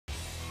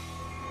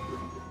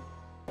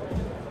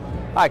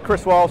Hi,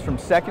 Chris Walls from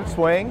Second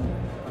Swing.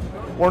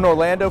 We're in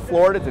Orlando,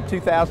 Florida at the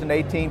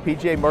 2018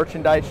 PGA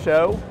Merchandise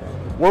Show.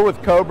 We're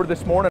with Cobra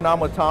this morning. I'm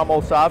with Tom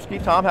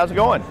Olsovsky. Tom, how's it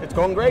going? It's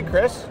going great,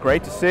 Chris.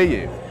 Great to see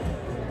you.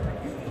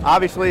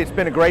 Obviously, it's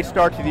been a great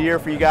start to the year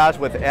for you guys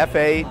with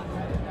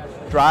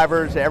F8,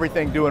 drivers,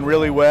 everything doing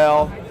really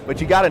well.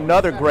 But you got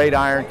another great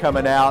iron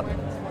coming out,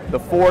 the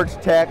Forge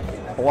Tech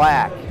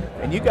Black.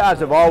 And you guys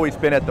have always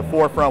been at the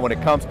forefront when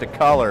it comes to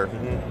color,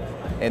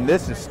 and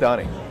this is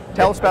stunning.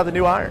 Tell us about the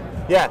new iron.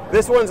 Yeah,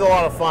 this one's a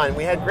lot of fun.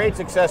 We had great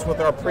success with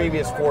our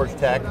previous Forge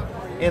Tech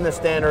in the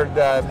standard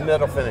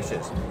metal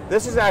finishes.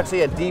 This is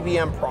actually a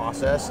DBM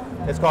process.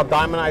 It's called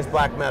diamondized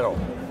black metal.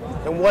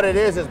 And what it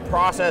is a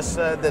process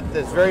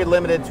that's very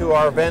limited to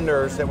our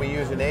vendors that we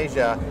use in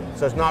Asia,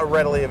 so it's not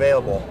readily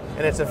available.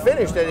 And it's a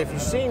finish that if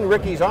you've seen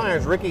Ricky's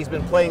irons, Ricky's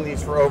been playing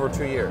these for over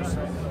 2 years.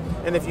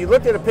 And if you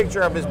looked at a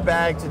picture of his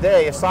bag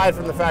today, aside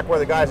from the fact where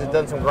the guys had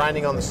done some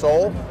grinding on the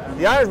sole,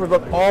 the irons would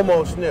look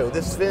almost new.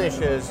 This finish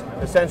is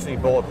essentially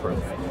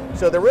bulletproof.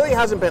 So there really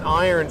hasn't been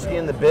irons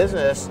in the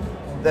business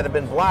that have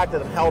been black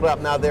that have held up.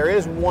 Now there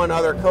is one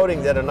other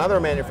coating that another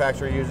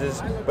manufacturer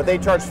uses, but they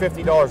charge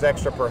 $50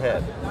 extra per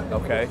head.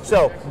 Okay.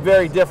 So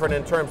very different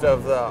in terms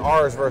of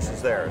ours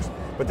versus theirs.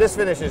 But this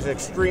finish is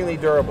extremely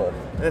durable.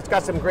 And it's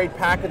got some great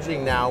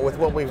packaging now with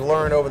what we've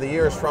learned over the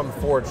years from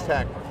Forge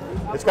Tech.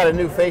 It's got a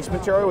new face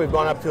material. We've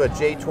gone up to a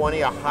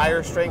J20, a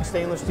higher strength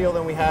stainless steel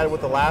than we had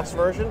with the last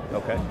version.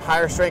 Okay.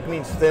 Higher strength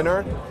means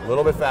thinner, a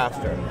little bit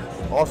faster.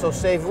 Also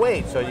save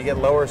weight, so you get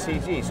lower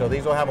CG. So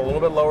these will have a little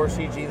bit lower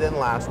CG than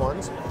last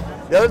ones.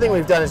 The other thing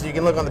we've done is you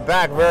can look on the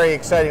back, very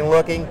exciting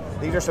looking.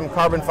 These are some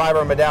carbon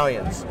fiber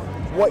medallions.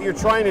 What you're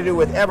trying to do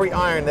with every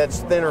iron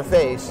that's thinner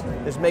face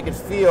is make it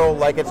feel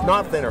like it's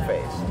not thinner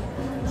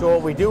face. So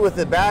what we do with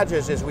the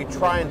badges is we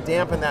try and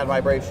dampen that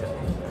vibration.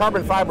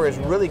 Carbon fiber is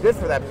really good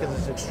for that because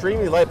it's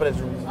extremely light, but it's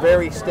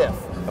very stiff.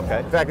 Okay.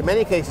 In fact, in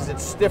many cases,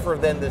 it's stiffer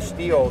than the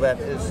steel that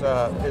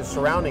is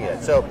surrounding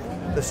it. So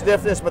the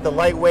stiffness, but the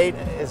lightweight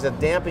is a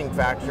damping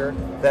factor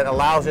that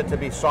allows it to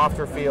be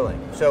softer feeling.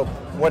 So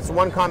what's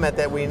one comment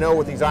that we know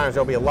with these irons,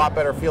 they'll be a lot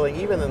better feeling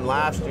even than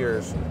last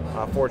year's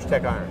Forge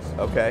Tech irons.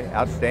 Okay,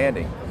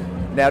 outstanding.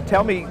 Now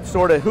tell me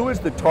sort of who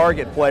is the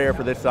target player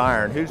for this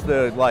iron? Who's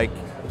the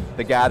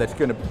guy that's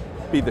going to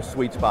be the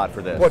sweet spot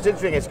for this? What's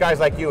interesting is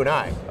guys like you and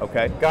I.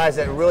 Okay. Guys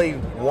that really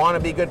want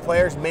to be good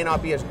players, may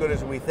not be as good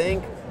as we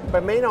think,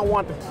 but may not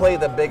want to play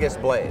the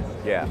biggest blade.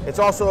 Yeah. It's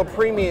also a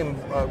premium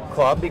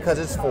club because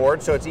it's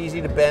Forged, so it's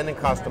easy to bend and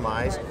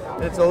customize.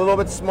 And it's a little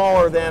bit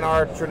smaller than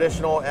our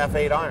traditional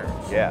F8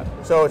 irons. Yeah.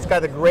 So it's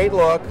got a great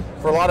look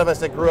for a lot of us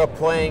that grew up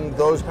playing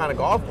those kind of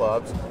golf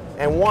clubs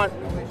and want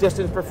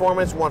distance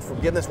performance, want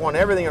forgiveness, want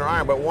everything in our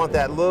iron, but want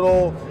that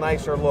little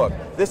nicer look.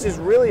 This is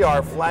really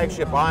our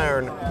flagship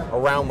iron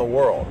around the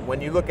world. When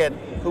you look at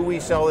who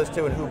we sell this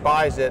to and who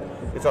buys it,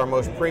 it's our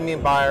most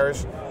premium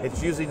buyers.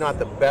 It's usually not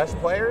the best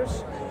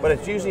players, but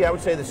it's usually, I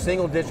would say, the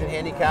single-digit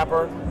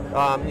handicapper.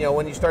 You know,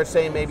 when you start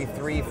saying maybe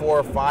 3,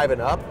 4, 5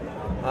 and up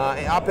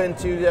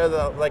into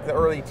the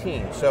early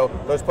teens. So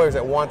those players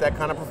that want that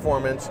kind of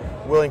performance,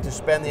 willing to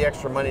spend the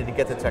extra money to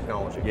get the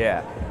technology.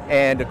 Yeah,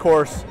 and of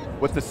course,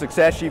 with the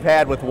success you've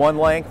had with one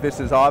length, this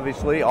is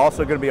obviously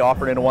also going to be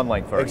offered in a one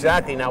length version.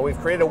 Exactly. Now we've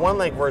created a one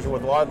length version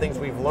with a lot of things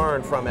we've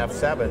learned from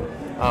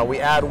F7. We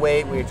add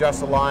weight, we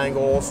adjust the lie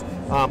angles,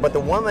 but the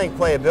one length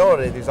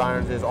playability of these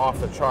irons is off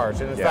the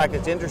charts. And in fact,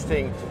 it's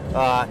interesting,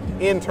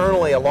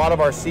 internally, a lot of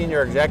our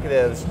senior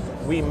executives,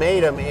 we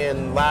made them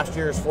in last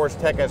year's Forge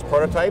Tech as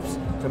prototypes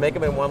to make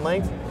them in one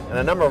length. And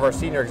a number of our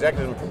senior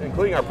executives,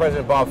 including our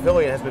president, Bob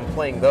Fillion, has been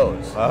playing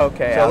those.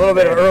 Okay. So a little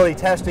bit of early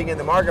testing in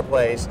the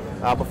marketplace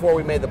before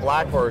we made the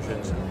black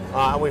versions.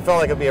 And we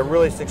felt like it would be a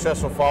really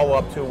successful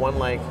follow-up to one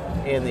length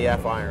in the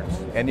F irons.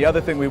 And the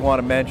other thing we want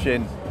to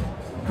mention,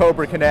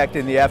 COBRA CONNECT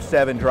in the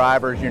F7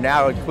 drivers, you're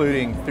now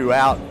including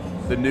throughout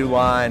the new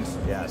lines.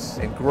 Yes.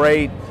 And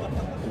great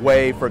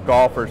way for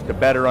golfers to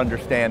better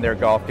understand their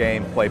golf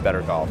game, play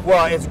better golf.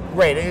 Well, it's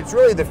great. It's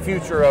really the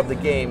future of the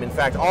game. In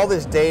fact, all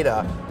this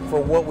data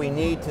for what we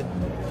need to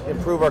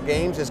improve our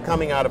games is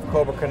coming out of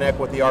COBRA CONNECT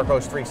with the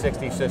Arcos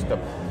 360 system.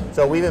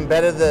 So we've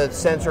embedded the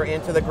sensor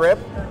into the grip.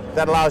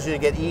 That allows you to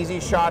get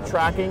easy shot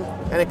tracking,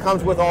 and it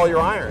comes with all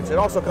your irons. It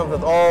also comes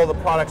with all the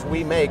products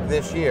we make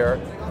this year.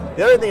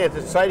 The other thing that's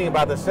exciting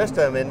about the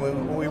system, and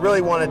we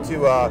really wanted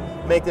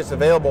to make this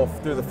available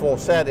through the full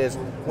set, is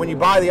when you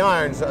buy the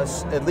irons,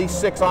 at least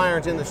 6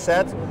 irons in the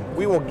set,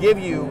 we will give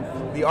you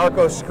the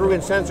Arcos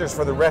screw-in sensors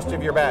for the rest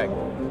of your bag.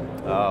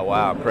 Oh,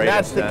 wow, great.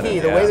 That's the key.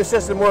 The way the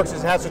system works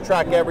is it has to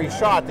track every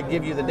shot to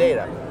give you the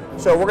data.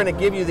 So we're going to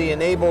give you the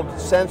enabled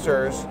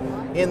sensors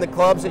in the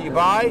clubs that you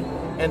buy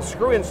and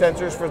screw-in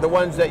sensors for the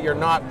ones that you're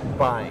not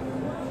buying.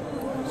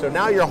 So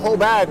now your whole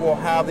bag will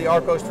have the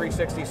Arcos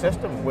 360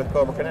 system with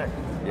COBRA CONNECT.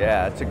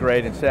 Yeah, it's a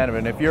great incentive.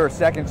 And if you're a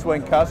Second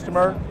Swing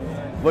customer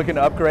looking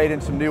to upgrade in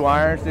some new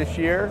irons this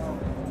year,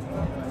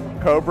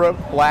 Cobra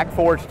Black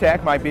Forge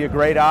Tech might be a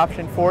great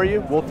option for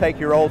you. We'll take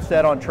your old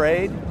set on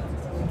trade,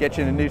 get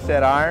you in a new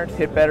set of irons,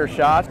 hit better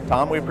shots.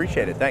 Tom, we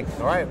appreciate it. Thanks.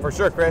 All right, for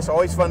sure, Chris.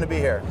 Always fun to be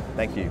here.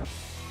 Thank you.